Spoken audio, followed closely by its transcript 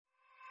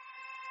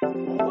Greetings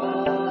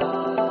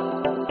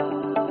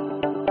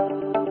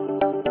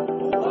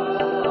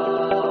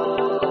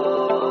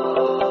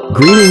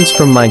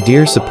from my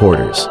dear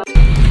supporters.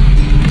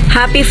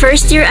 Happy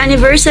first year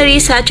anniversary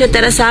Sacho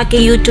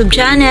Terazaki YouTube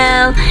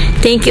channel.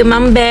 Thank you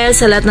Ma'am Belle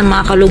sa lahat ng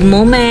mga kalug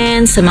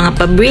moments, sa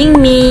mga pa-bring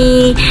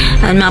me,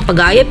 at mga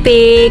pag-aya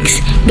pics.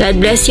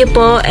 God bless you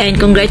po and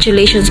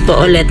congratulations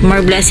po ulit.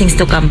 More blessings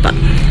to come pa.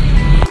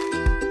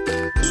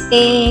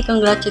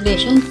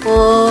 Congratulations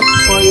po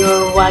for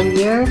your 1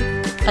 year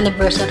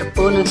anniversary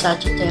po ng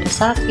Sacho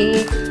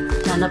Terazaki.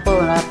 Sana po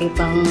marami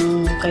pang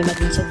kayo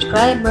maging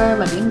subscriber,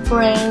 maging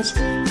friends.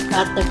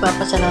 At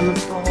nagpapasalamat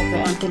po ako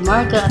kay Auntie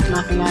Marga at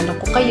nakilala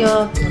ko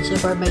kayo.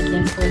 Nag-supervise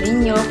din po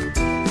ninyo.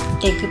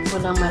 Thank you po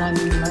lang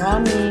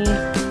marami.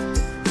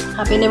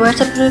 Happy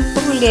anniversary po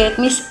ulit,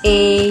 Miss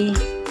A.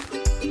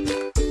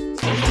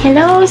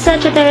 Hello,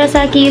 Sacho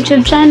Terazaki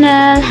YouTube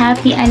channel.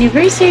 Happy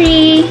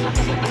anniversary!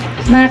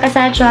 Mga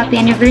kasacho, happy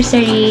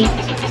anniversary!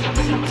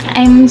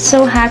 I'm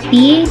so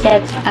happy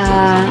that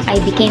I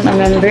became a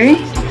member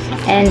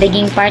and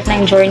naging part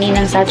ng journey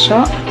ng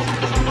Sacho.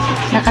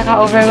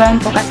 Nakaka-overwhelm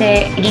po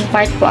kasi naging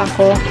part po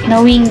ako.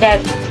 Knowing that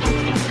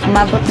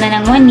umabot na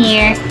ng 1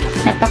 year,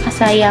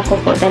 napakasaya ko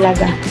po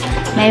talaga.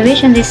 My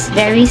wish on this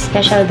very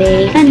special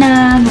day,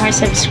 sana more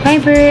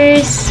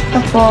subscribers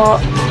pa po.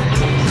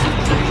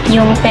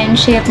 Yung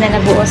friendship na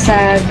nabuo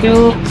sa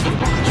group,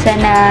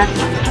 sana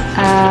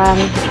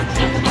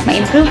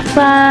ma-improve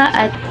pa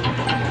at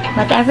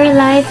whatever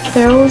life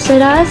throws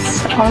at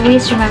us,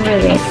 always remember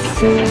this.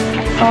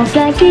 Oh,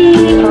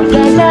 Blackie, oh,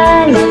 Blackie,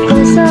 life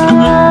goes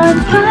on.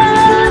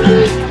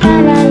 La,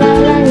 la, la,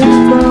 la,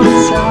 life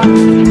goes on.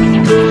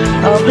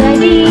 Oh,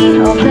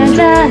 Blackie,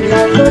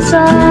 life goes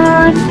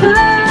on.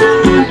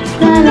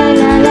 La, la,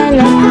 la, la,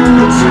 life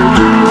goes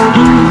on.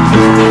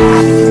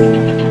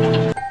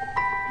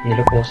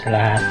 Hello po sa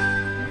lahat.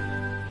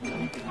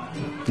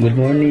 Good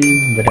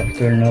morning, good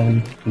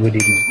afternoon, good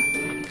evening.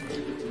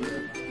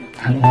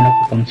 Ang una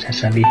ko pong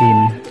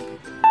sasabihin,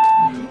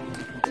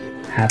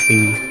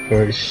 happy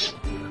first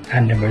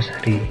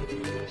anniversary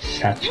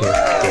Sacho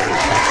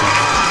Terazaki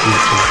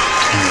YouTube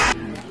channel.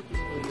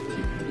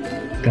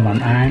 To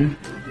Ma'am Ann,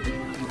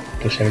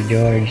 to Sir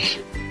George,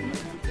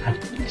 at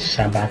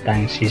sa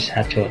batang si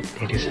Sacho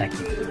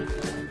Terazaki.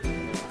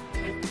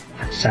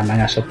 At sa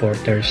mga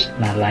supporters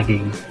na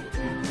laging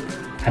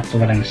at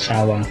walang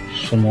sawang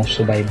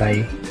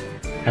sumusubaybay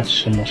at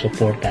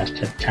sumusuporta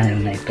sa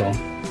channel na ito.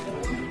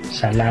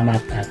 Salamat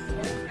at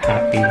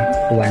happy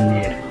 1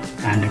 year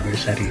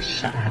anniversary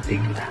sa ating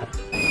lahat.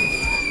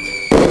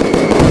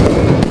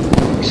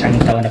 Isang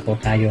taon na po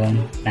tayong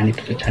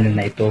nandito sa channel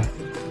na ito.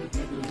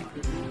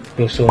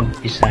 Luzon,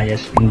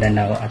 Visayas,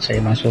 Mindanao at sa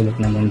ibang sulok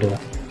ng mundo.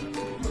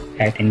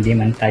 Kahit hindi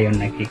man tayo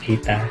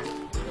nakikita,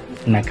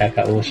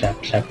 nakakausap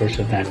sa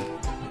personal,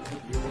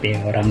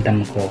 pero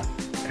ramdam ko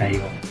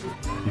kayo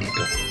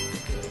dito.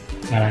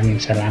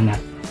 Maraming salamat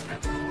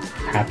at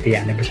happy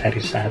anniversary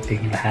sa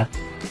ating lahat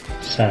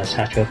sa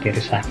Sacho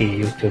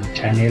Terazaki YouTube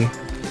channel.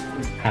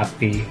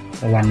 Happy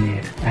 1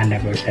 year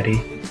anniversary.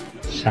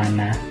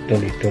 Sana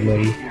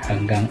tuloy-tuloy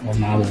hanggang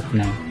umabot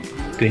ng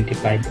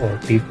 25 or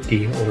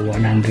 50 or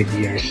 100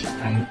 years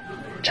ang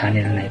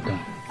channel na ito.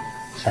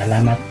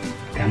 Salamat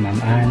kay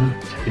Ma'am Ann,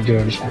 Sir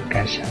George at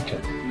kay Sacho.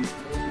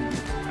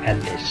 God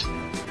bless.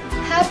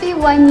 Happy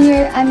 1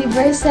 year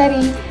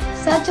anniversary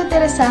Sacho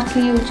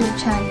Terazaki YouTube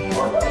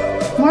channel.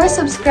 More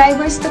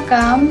subscribers to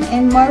come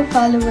and more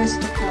followers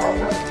to come.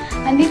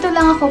 Andito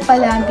lang ako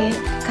palagi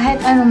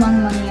kahit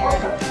anumang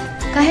mangyari.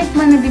 Kahit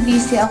man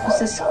nabibisi ako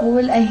sa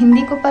school ay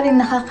hindi ko pa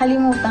rin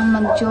nakakalimutang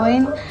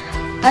mag-join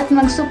at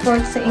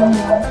mag-support sa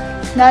inyo,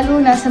 lalo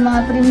na sa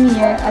mga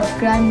premiere at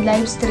grand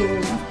live stream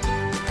nyo.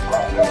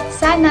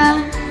 Sana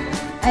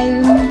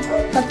ay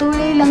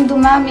patuloy lang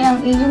dumami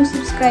ang inyong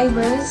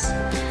subscribers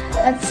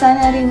at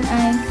sana rin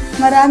ay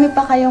marami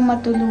pa kayong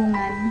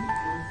matulungan.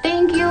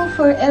 Thank you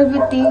for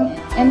everything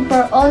and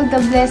for all the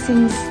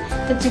blessings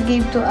that you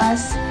gave to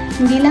us,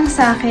 hindi lang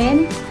sa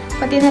akin,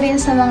 pati na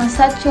rin sa mga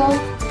Sacho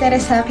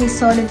Terazaki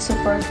solid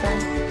supporter.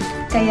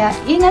 Kaya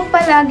ingat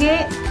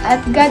palagi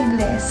at God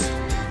bless.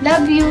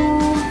 Love you!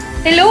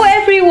 Hello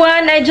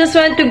everyone! I just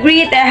want to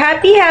greet a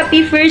happy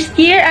first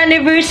year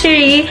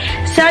anniversary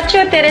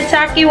Sacho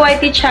Terazaki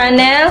YT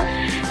channel.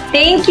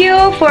 Thank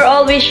you for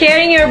always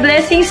sharing your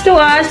blessings to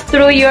us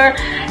through your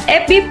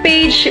FB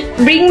page,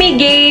 Bring Me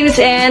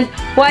Games, and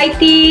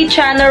YT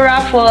channel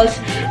raffles.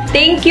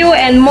 Thank you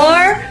and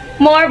more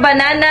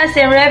bananas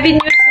and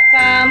revenues to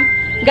come.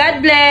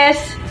 God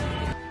bless!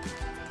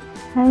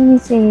 Hi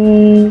Miss A!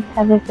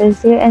 Happy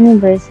first year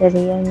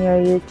anniversary on your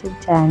YouTube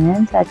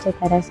channel, Sacho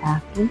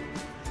Terazaki.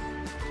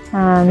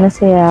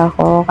 Masaya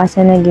ako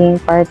kasi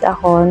naging part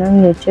ako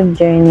ng YouTube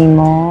journey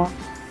mo.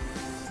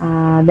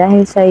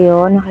 Dahil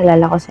sa'yo,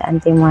 nakilala ko si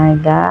Auntie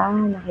Marga,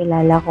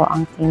 nakilala ko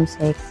ang Team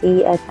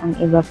Sexy at ang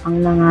iba pang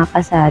mga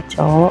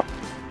kasacho.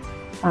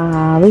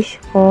 Wish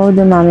ko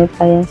dumami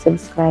pa yung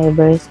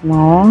subscribers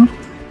mo.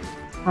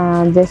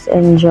 Just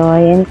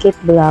enjoy and keep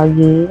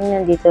vlogging.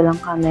 Nandito lang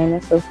kami na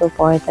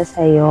susuporta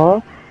sa'yo.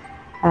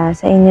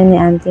 Sa inyo ni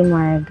Auntie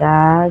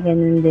Marga,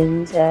 ganun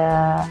din sa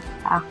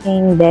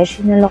aking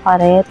beshi na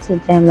lokaret, si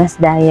Gemma's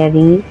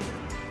Diary.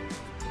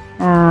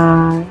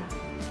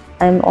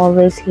 I'm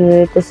always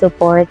here to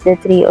support the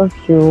three of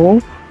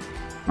you.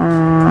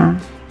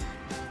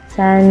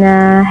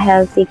 Sana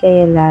healthy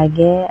kayo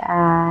lagi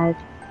at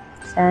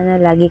sana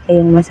lagi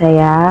kayong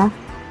masaya.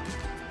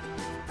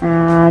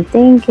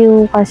 Thank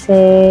you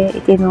kasi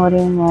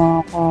itinuring mo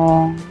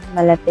akong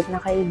malapit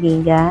na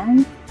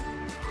kaibigan.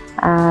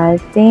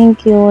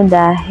 Thank you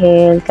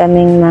dahil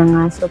kaming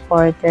mga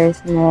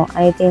supporters mo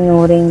ay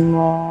tinuring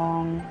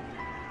mong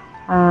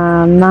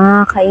mga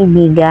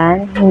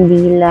kaibigan,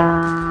 hindi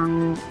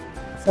lang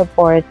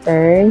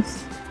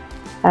supporters.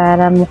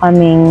 Para mo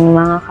kaming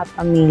mga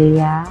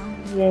kapamilya.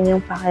 Yan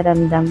yung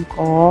pakiramdam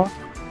ko.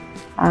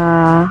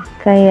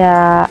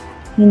 Kaya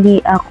hindi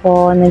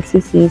ako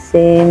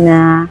nagsisisi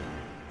na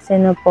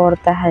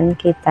sinuportahan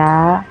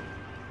kita.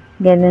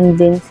 Ganon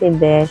din si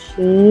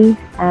Beshi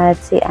at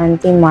si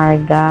Auntie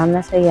Marga.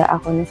 Masaya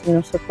ako na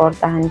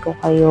sinusuportahan ko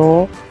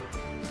kayo.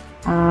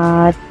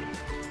 At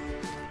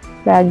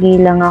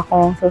lagi lang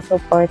akong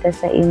susuporta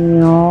sa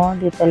inyo.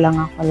 Dito lang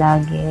ako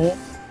lagi.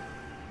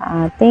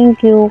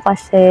 Thank you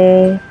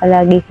kasi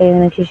palagi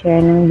kayong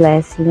nagsishare ng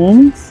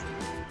blessings.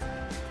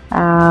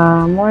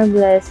 More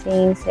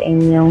blessings sa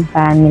inyong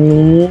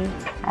family.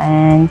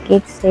 And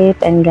keep safe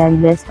and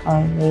God bless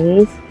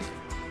always.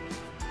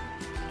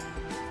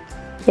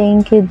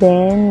 Thank you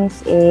din, Miss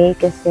A,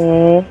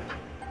 kasi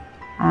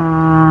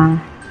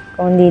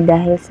kung di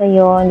dahil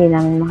sa'yo, hindi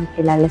namin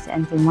makikilala si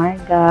Auntie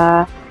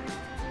Marga.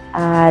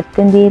 At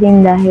kundi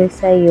rin dahil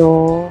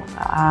sa'yo,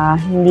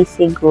 hindi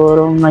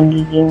siguro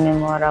magiging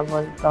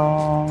memorable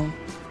tong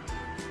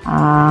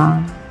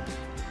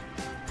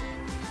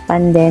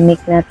pandemic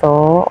na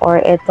to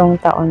or etong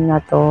taon na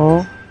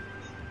to.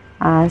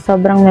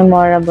 Sobrang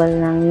memorable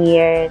ng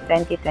year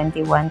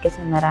 2021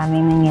 kasi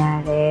maraming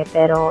nangyari.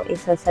 Pero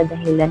isa sa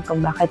dahilan kung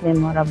bakit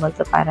memorable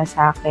to para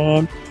sa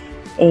akin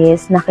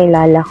is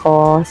nakilala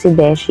ko si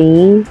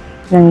Beshi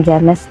ng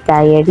Gemma's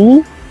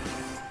Diary.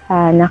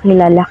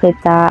 Nakilala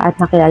kita at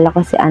nakilala ko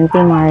si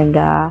Auntie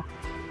Marga.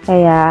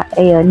 Kaya,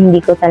 ayun,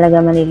 hindi ko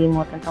talaga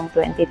malilimutan tong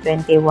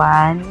 2021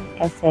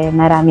 kasi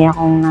marami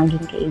akong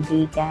naging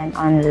kaibigan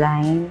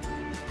online.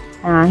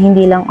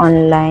 Hindi lang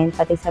online,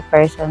 pati sa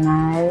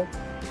personal.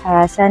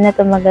 Sana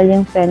tumagal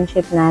yung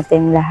friendship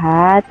natin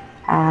lahat.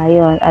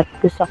 Yun, at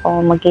gusto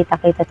ko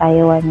magkita-kita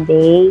tayo one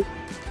day.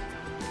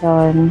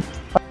 Yun.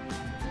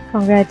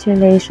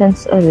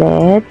 Congratulations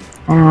ulit.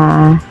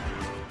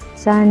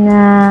 Sana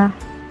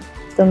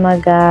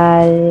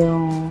tumagal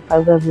yung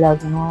pag-vlog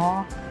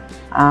mo.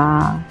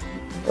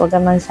 Huwag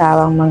kang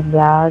magsawang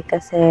mag-vlog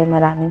kasi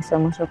maraming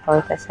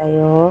sumusuporta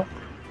sa'yo.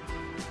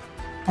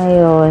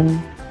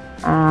 Ayun.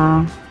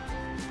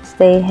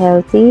 Stay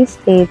healthy,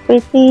 stay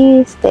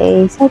pretty,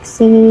 stay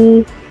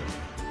sexy.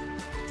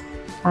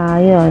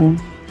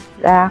 Yun.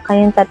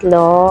 Kayong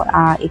tatlo,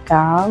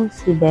 ikaw,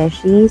 si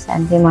Beshi, si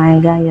Auntie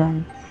Marga,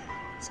 yun.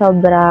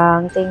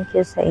 Sobrang thank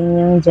you sa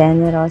inyong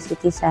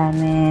generosity sa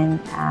amin.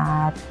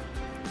 At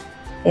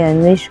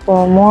yun, wish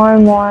ko more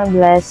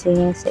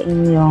blessings sa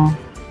inyo.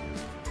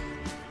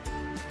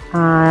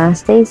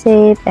 Stay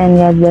safe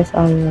and God bless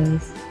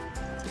always.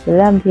 We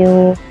love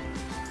you.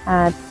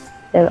 At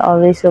will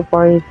always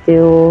support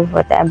you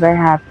whatever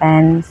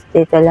happens.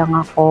 Dito lang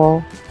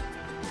ako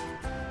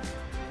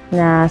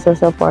na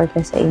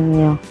susuporta sa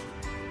inyo.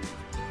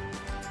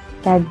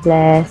 God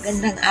bless.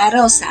 Magandang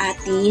araw sa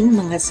atin,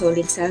 mga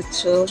solid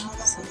Sacho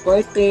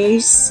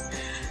supporters.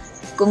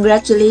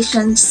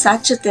 Congratulations,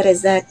 Sacho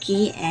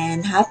Terazaki,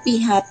 and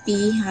happy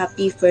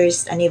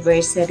first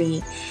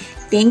anniversary.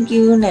 Thank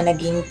you na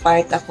naging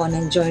part ako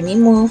ng journey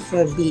mo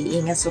for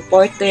being a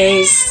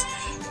supporters.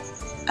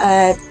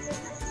 At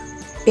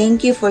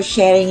thank you for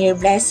sharing your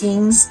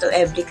blessings to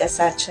every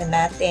kasacho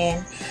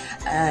natin.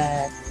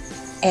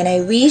 And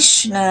I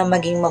wish na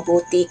maging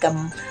mabuti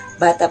kang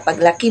bata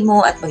paglaki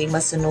mo at maging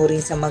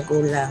masunurin sa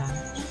magulang.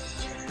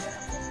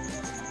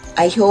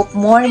 I hope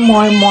more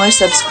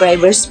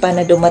subscribers pa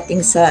na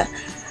dumating sa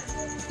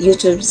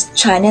YouTube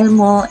channel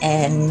mo.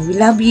 And we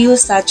love you,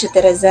 Sacho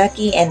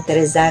Terazaki and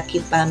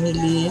Terazaki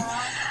family.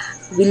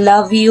 We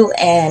love you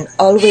and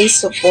always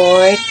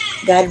support.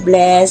 God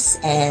bless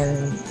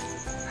and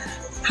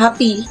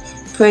happy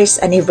first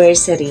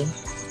anniversary.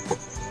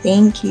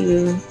 Thank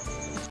you.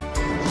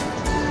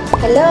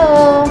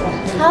 Hello!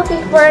 Happy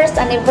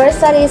first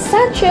anniversary,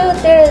 Sacho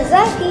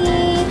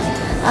Terazaki!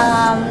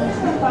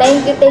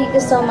 Thank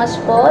you so much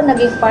po.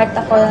 Naging part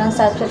ako ng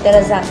Sacho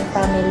Terazaki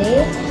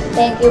family.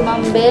 Thank you,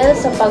 Ma'am Bel,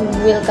 sa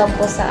pag-welcome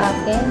po sa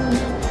akin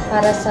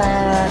para sa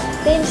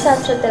Team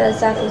Sacho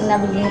Terazaki na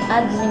maging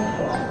admin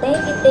po.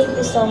 Thank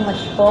you so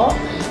much po.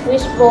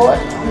 Wish po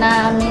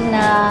namin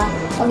na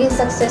maging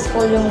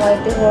successful yung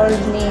Whitey World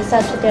ni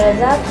Sacho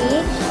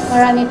Terazaki.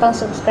 Marami pang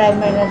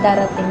subscriber na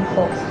darating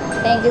po.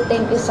 Thank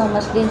you so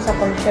much din sa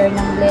pag-share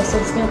ng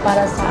blessings nyo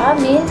para sa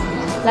amin.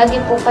 Lagi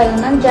po kayong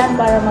nandyan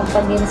para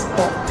magpag-ins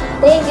po.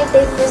 Thank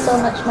you so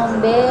much,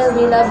 Mom Belle.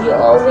 We love you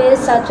always.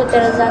 Sacho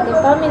Terazaki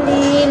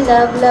family.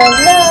 Love, love,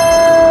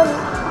 love.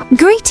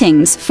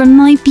 Greetings from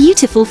my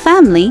beautiful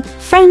family,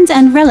 friends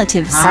and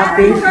relatives.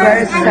 Happy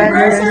first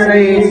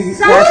anniversary,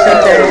 Sacho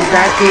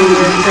Terazaki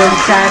YouTube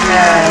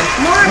channel.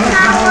 More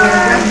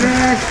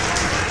power!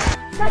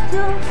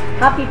 Sacho,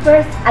 happy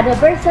first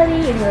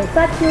anniversary in your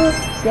Sacho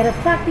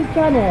Terazaki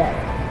channel.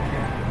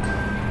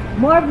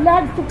 More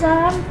vlogs to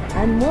come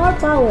and more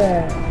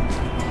power.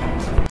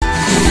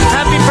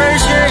 Happy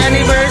first year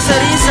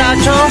anniversary,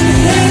 Sacho.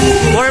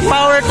 More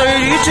power to your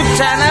YouTube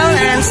channel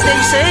and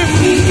stay safe.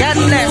 God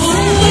bless.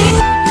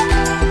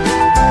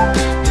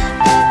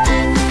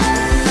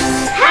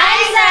 Hi,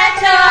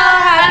 Sacho!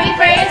 Happy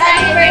first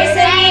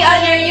anniversary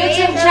on your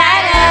YouTube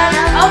channel.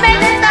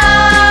 Omedetou!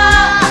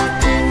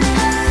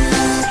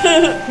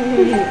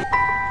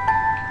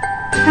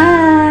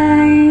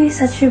 Hi,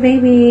 Sacho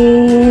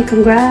baby.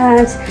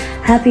 Congrats.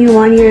 Happy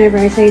 1-year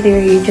anniversary to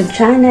your YouTube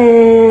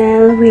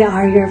channel. We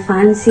are your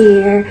fans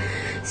here.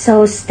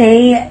 So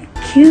stay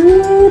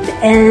cute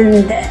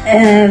and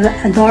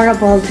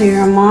adorable to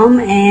your mom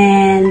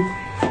and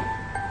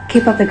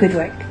keep up the good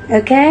work.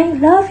 Okay?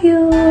 Love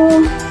you.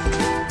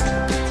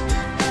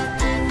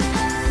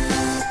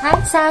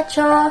 Hi,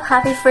 Sacho.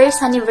 Happy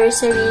first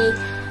anniversary.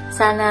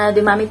 Sana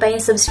dumami pa yung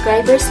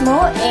subscribers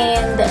mo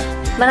and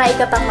marami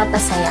ka pang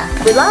mapasaya.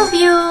 We love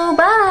you.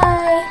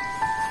 Bye!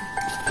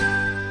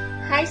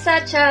 Hi,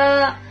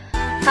 Sacho!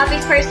 Happy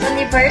first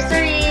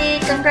anniversary!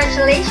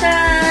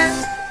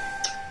 Congratulations!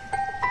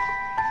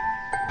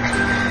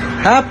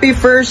 Happy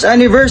first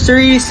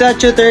anniversary,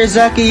 Sacho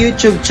Terazaki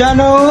YouTube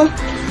channel.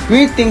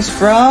 Greetings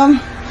from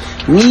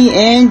me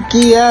and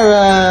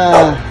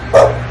Kiara.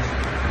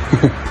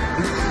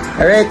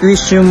 Alright,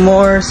 wish you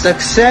more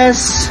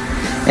success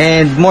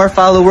and more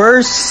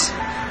followers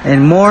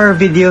and more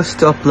videos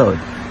to upload.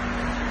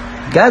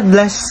 God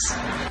bless.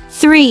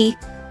 3,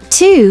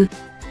 2,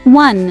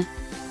 1.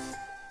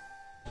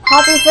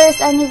 Happy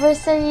first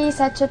anniversary,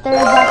 Sacho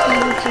Terazaki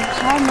YouTube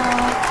channel.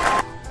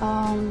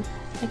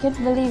 I can't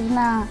believe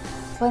na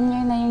 1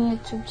 year na yung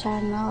YouTube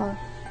channel.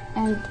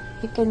 And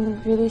you can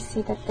really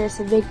see that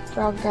there's a big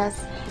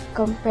progress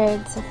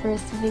compared sa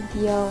first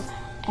video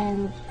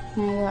and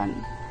ngayon.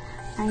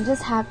 I'm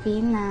just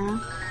happy na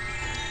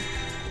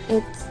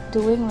it's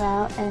doing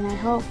well and I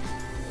hope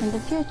in the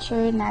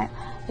future na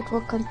it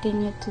will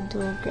continue to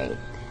do great.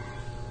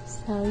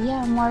 So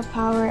yeah, more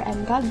power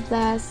and God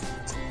bless.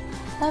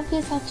 Love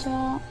you,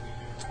 Sacho.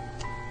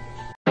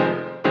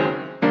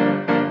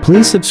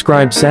 Please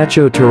subscribe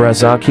Sacho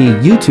Terazaki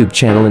YouTube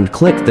channel and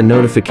click the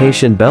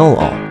notification bell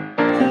all.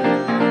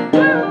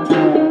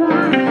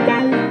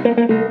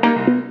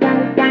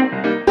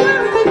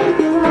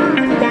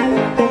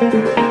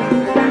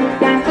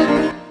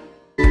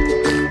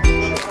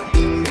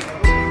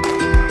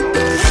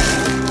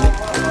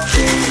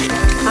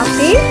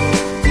 Happy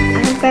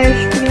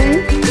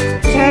anniversary,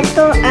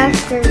 Turtle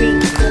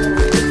Asterisk.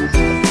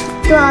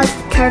 12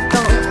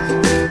 turtles.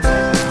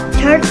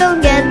 Turtle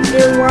get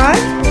reward.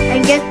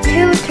 I get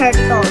 2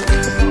 turtles.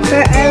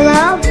 For our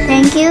love,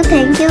 thank you.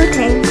 That's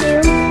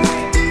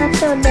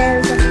so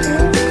there's a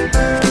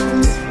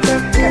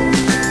perfect.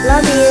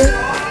 Love you.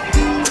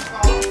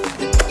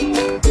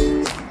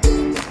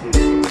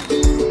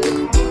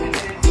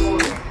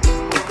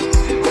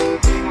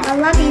 I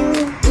love you.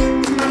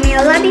 Mommy, I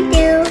love you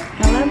too.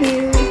 I love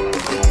you.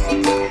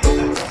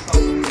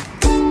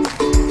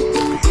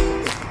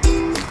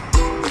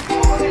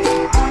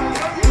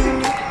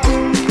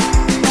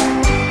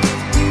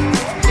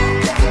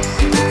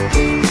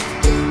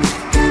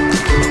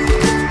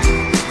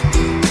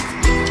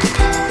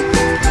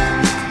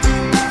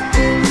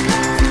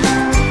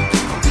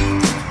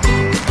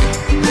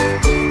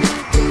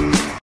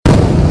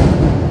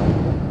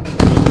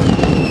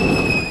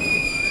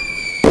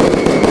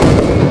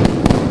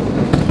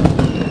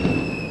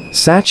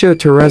 Sacho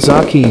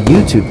Terazaki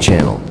YouTube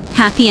channel.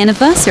 Happy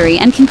anniversary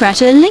and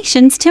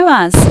congratulations to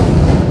us.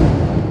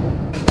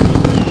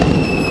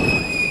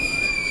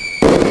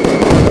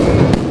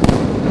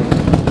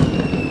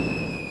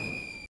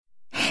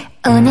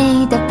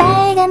 오늘도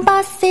빨간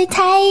버스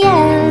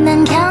타요.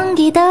 난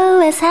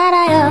경기도에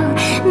살아요.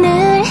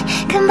 늘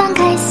금방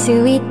갈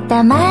수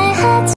있다 말하지.